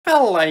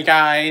Hello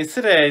guys,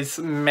 it is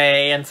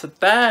me and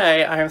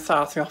today I am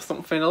starting off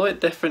something a little bit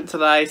different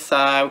today. So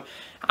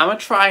I'm going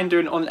to try and do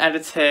an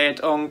unedited,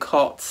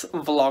 uncut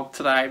vlog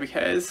today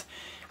because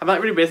I'm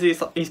not really busy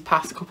these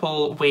past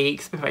couple of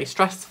weeks. It's been very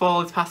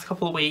stressful these past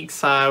couple of weeks,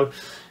 so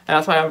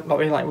that's why I'm not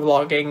really like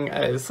vlogging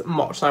as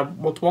much as I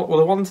would have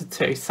wanted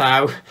to.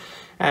 So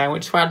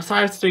which is why I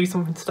decided to do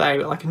something today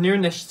with like a new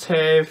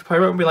initiative.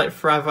 Probably won't be like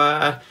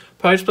forever.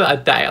 Probably just like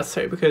a day or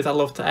two because I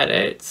love to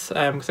edit,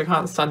 because I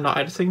can't stand not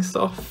editing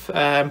stuff,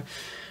 because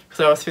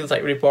it always feels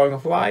like really boring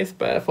otherwise.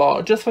 But I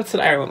thought just for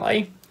today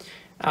only,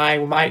 I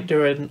might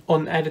do an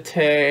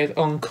unedited,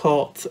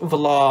 uncut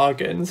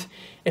vlog, and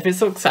if it's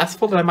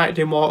successful then I might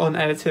do more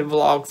unedited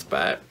vlogs,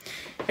 but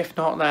if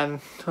not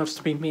then it'll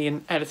just be me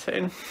and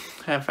editing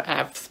for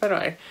EVs. But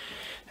anyway,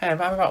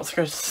 I'm about to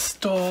go to the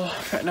store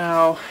right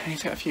now. I need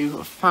to get a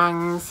few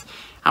fangs.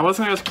 I was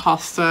going to go to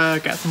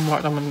Costa, get some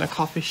work done in the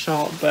coffee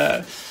shop,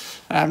 but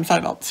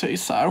decided not to,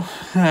 so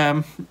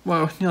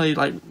well, nearly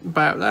like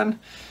about then.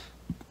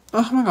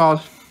 Oh my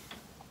god.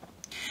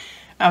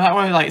 That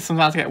way, like,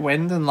 sometimes I get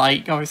wind and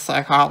like obviously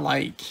I can't,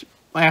 like,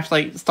 I have to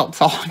like stop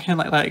talking and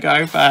like let it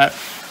go, but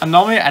I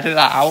normally edit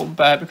that out,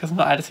 but because I'm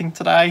not editing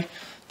today,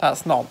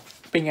 that's not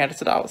being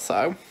edited out,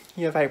 so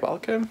you're very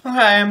welcome. Okay,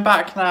 I'm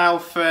back now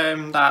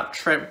from that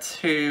trip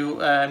to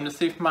the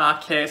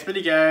supermarket. It's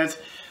really good.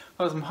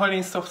 Some honey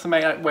and stuff to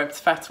make like whipped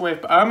feta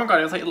with, but oh my god,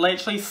 it was like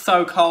literally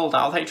so cold.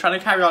 I was like trying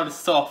to carry all this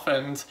stuff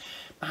and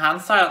my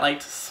hands started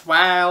like to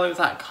swell. It was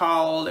that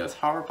cold, it was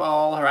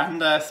horrible,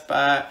 horrendous.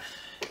 But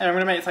I'm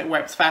gonna make like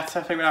whipped feta.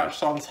 I think we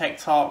actually on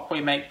TikTok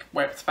we make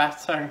whipped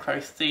feta and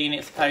crostini.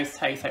 It's supposed to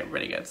taste like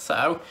really good,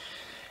 so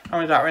I'm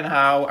gonna do that right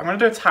now. I'm gonna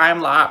do a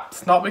time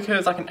lapse, not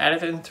because I can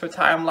edit it into a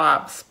time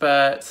lapse,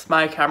 but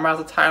my camera has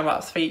a time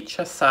lapse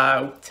feature,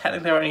 so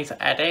technically I don't need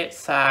to edit.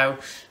 So I'm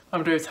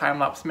gonna do a time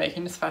lapse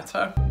making this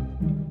feta.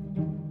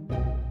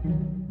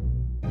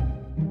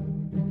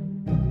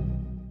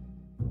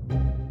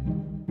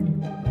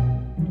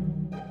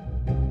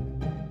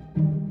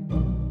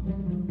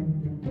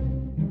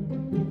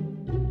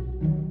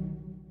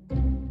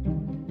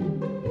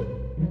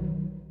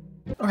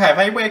 Okay,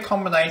 very weird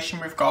combination.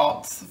 We've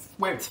got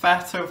whipped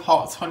feta with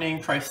hot honey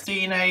and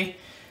crostini.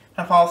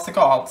 I've also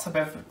got a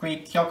bit of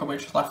Greek yogurt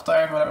which is left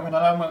over. I mean,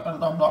 I'm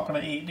not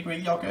going to eat the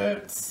Greek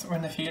yogurts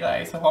in a few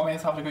days, so I may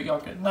have the Greek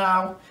yogurt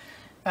now.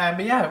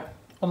 But yeah,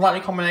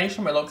 unlikely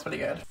combination, but it looks really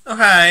good.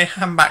 Okay,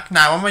 I'm back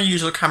now on my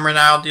usual camera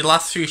now. The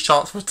last few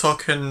shots were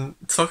took.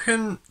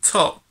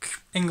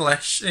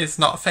 English is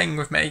not a thing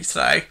with me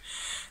today.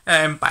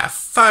 By a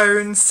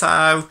phone,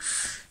 so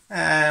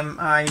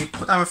I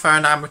put down my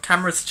phone now, my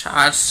camera's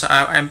charged, so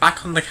I'm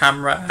back on the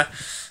camera.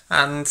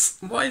 And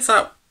what is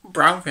that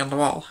brown thing on the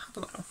wall? I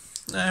don't know.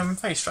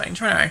 Very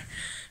strange, anyway.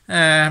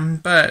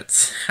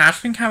 But I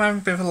think I'm having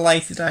a bit of a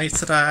lazy day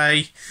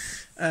today.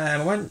 I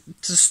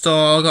went to the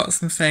store, got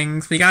some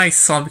things. We guys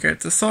saw me go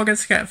to the store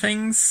to get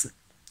things.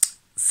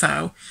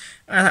 So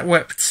I like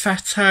whipped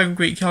feta and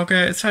Greek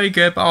yogurt. It's very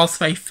good, but also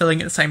very filling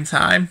at the same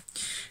time.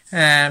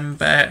 Oh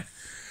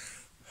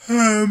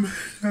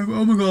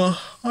my god,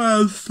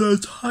 I am so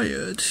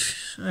tired.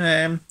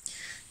 I'm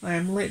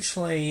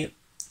literally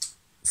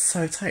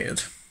so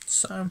tired.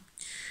 So,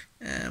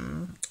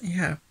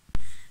 yeah.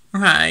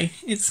 Hi,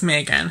 it's me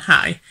again,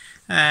 hi.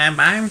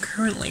 I'm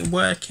currently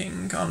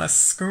working on a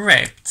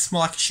script,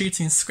 more like a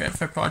shooting script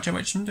for a project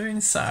which I'm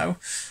doing, so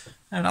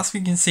that's what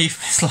you can see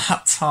from this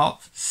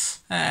laptop.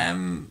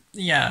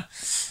 Yeah.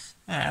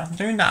 I'm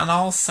doing that and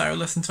also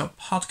listen to a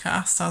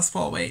podcast as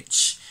well,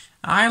 which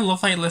I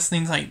love like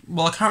listening to, like,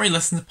 well, I can't really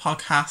listen to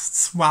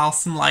podcasts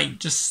whilst I'm like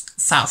just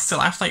sat still.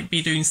 I have to like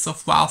be doing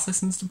stuff whilst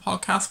listening to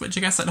podcasts, which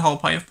I guess like the whole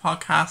point of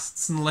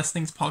podcasts and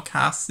listening to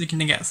podcasts, you can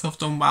get stuff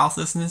done whilst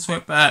listening to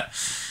it. But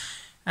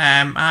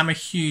I'm a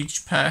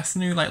huge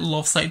person who like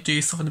loves like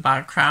do stuff in the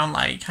background.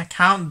 Like I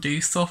can't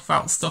do stuff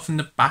without stuff in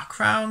the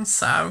background,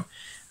 so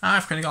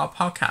I've kind of got a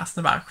podcast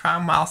in the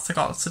background whilst I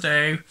got to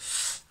do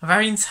a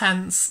very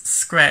intense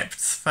script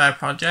for a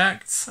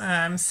project.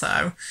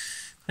 So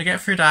I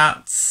get through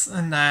that,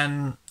 and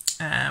then,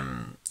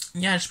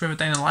 yeah, just a bit of a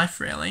day in the life,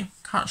 really.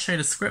 Can't show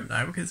the script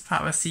now because it's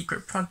part of a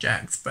secret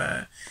project,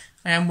 but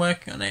I am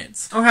working on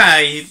it.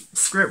 Okay,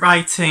 script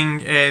writing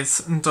is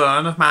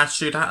done. I've managed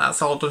to do that.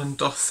 That's all done and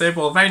dusted.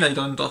 Well, very nearly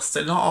done and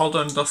dusted. Not all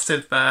done and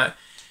dusted, but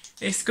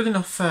it's good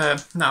enough for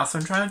now. So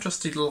I'm trying to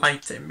adjust the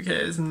lighting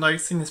because I'm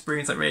noticing this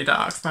room's like really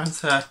dark. So I'm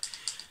trying to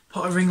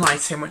put a ring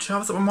light in, which I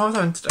was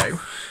having to do.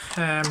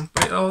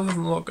 But it all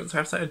doesn't look good, so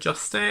I have to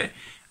adjust it.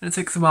 And it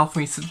takes a while for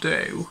me to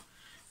do.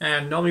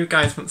 Normally you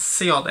guys won't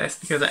see all this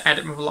because I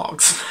edit my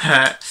vlogs,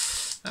 but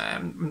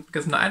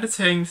because I'm not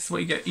editing, this is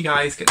what you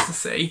guys get to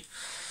see.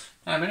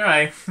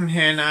 Anyway, I'm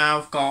here now.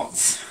 I've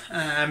got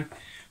my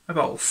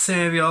bowl of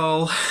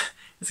cereal.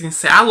 As you can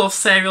see, I love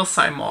cereal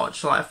so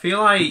much. Like, I feel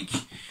like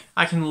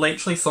I can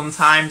literally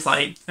sometimes,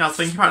 like, I was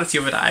thinking about this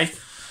the other day,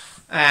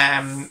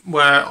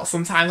 where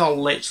sometimes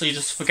I'll literally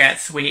just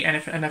forget to eat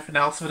anything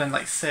else other than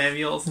like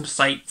cereals and just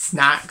like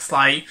snacks.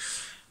 Like,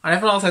 and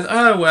everyone else says,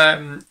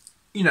 oh,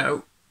 you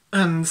know,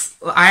 And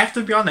I have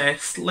to be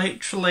honest,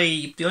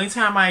 literally, the only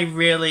time I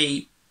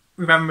really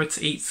remember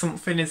to eat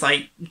something is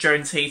like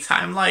during tea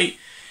time. Like,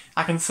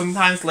 I can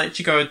sometimes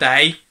literally go a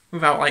day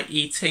without like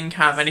eating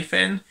kind of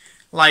anything.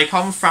 Like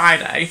on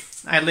Friday,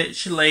 I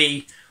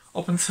literally,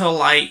 up until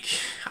like,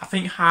 I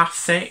think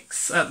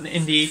 6:30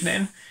 in the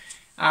evening,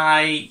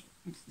 I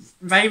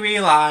I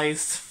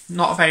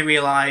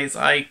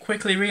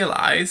quickly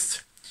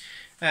realised,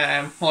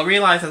 I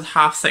realised as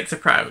 6:30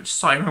 approached,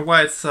 sorry my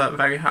words are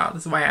very hard,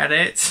 that's the way I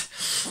edit,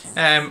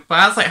 but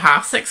as like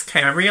 6:30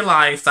 came, I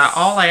realised that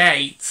all I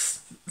ate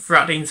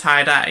throughout the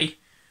entire day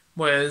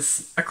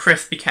was a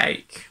crispy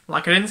cake.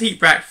 Like, I didn't eat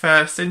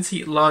breakfast, didn't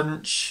eat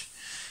lunch,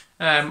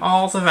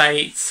 all I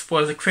ate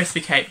was a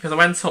crispy cake because I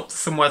went up to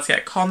somewhere to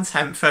get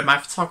content for my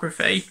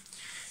photography.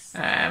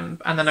 And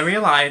then I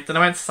realised, then I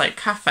went to like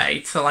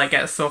cafe to like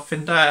get stuff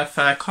in there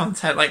for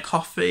content like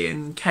coffee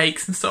and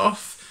cakes and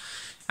stuff.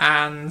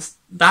 And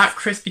that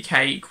crispy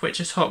cake,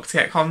 which I took to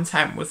get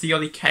content, was the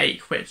only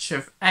cake which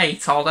I've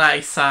ate all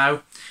day.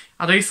 So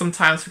I do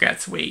sometimes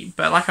forget to eat,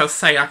 but like I was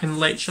saying, I can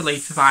literally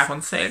survive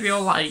on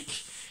cereal. Like,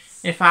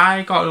 if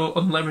I got an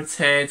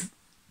unlimited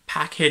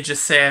package of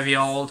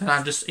cereal, then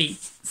I just eat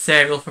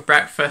cereal for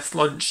breakfast,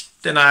 lunch,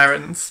 dinner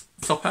and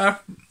supper.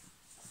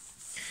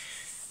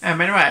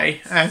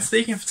 Anyway,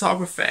 speaking of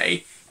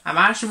photography, I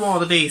managed to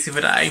order these the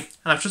other day,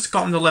 and I've just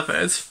got them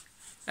delivered.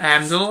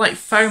 They're all like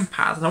foam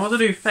pads, and I want to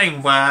do a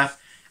thing where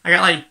I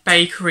get like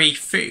bakery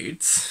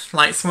foods,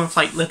 like some of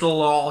like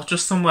little or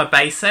just somewhere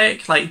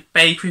basic, like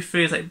bakery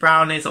foods like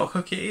brownies or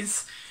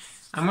cookies.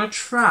 I'm going to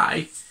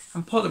try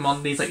and put them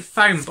on these like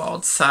foam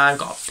boards. So I've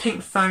got a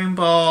pink foam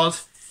board,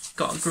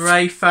 got a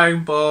grey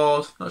foam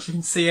board, not sure you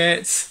can see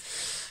it,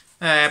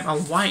 a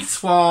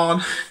white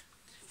one,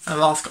 and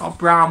I've also got a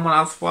brown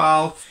one as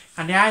well.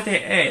 And the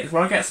idea is,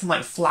 we'll get some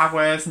like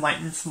flowers and like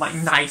some like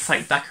nice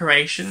like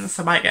decorations.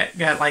 So I might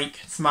get like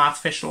some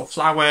artificial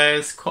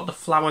flowers, cut the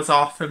flowers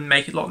off and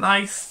make it look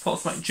nice. Put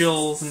some like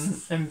jewels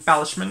and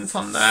embellishments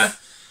on there.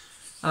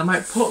 And I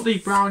might put the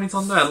brownies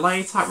on there,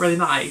 lay it out really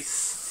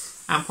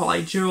nice, and put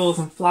like jewels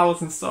and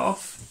flowers and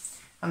stuff.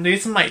 And do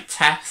some like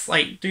tests,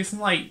 like do some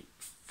like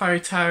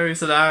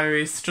photos of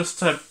those just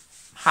to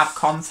have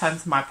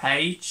content on my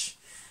page.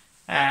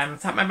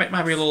 That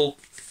might be a little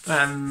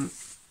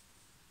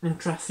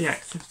interesting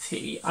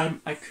activity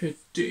I could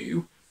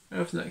do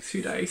over the next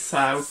few days.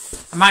 So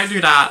I might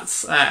do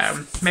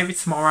that maybe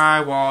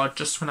tomorrow or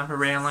just whenever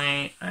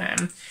really.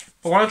 But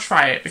I want to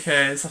try it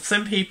because I've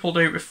seen people do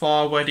it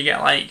before where they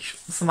get like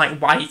some like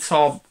white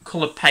or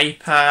coloured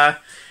paper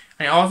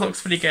and it always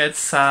looks pretty good.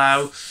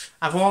 So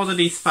I've ordered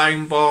these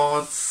foam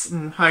boards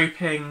and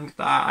hoping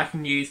that I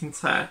can use them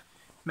to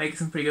make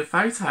some pretty good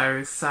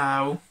photos.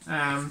 So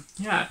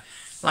yeah.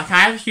 Like, I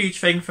have a huge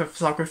thing for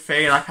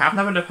photography. Like, I've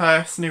never been a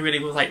person who really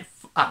was, like,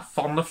 that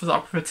fond of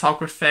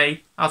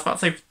photography. I was about to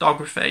say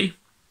photography.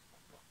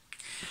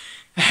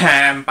 But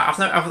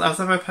I was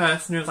never a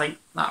person who was, like,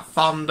 that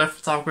fond of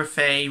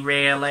photography,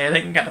 really. I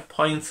didn't get the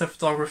point of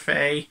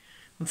photography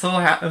until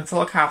I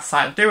kind of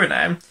started doing it.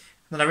 And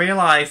then I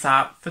realised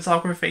that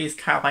photography is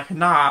kind of like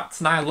an art,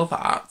 and I love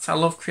art. I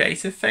love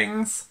creative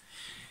things.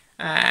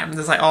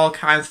 There's like all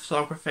kinds of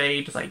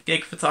photography, there's like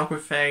gig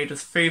photography,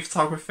 there's food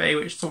photography,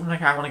 which is something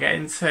like I want to get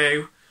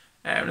into.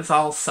 There's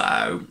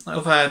also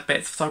other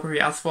bits of photography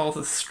as well,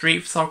 there's street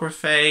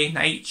photography,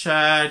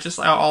 nature, just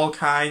like all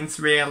kinds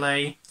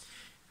really.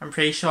 I'm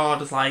pretty sure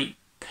there's like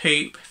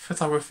poop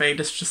photography,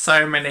 there's just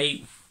so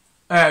many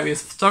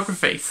areas of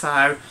photography,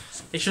 so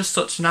it's just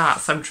such an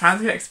art. So I'm trying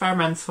to get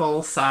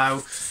experimental,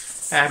 so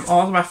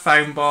all of my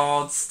foam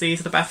boards, these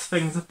are the best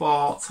things I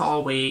bought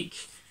all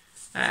week.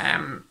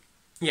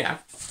 Yeah.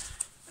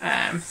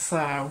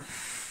 So,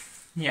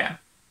 yeah.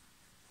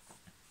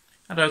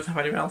 I don't have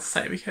anything else to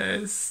say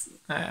because,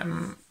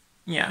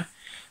 yeah.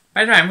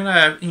 But anyway, I'm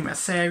gonna eat my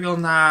cereal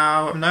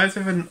now. I know it's a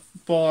bit of a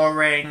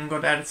boring,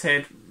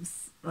 unedited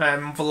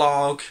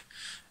vlog,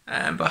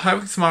 but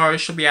hopefully tomorrow it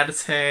should be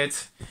edited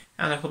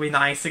and it'll be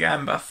nice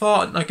again. But I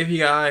thought I'd give you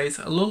guys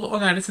a little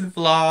unedited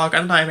vlog. I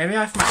don't know, maybe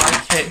I might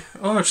like it.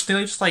 Oh, I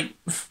literally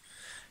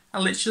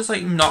just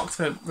like knocked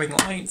the ring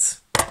light.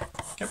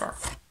 Get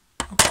back.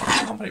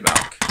 I can't put it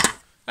back.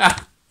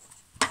 Ah.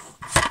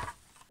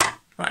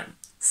 Right.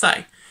 So,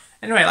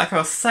 anyway, like I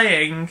was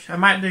saying, I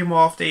might do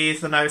more of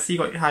these and see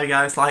how you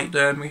guys like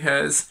them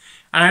because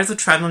I know there's a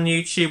trend on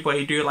YouTube where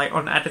you do like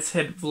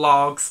unedited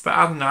vlogs, but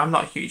I don't know, I'm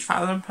not a huge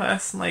fan of them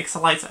personally because I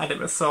like to edit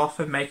myself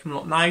and make them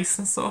look nice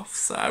and stuff.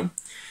 So,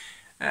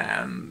 but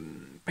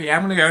yeah,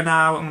 I'm gonna go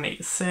now. I'm gonna eat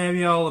the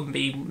cereal and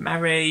be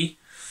merry,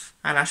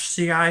 and I shall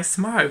see you guys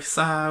tomorrow.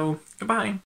 So, goodbye.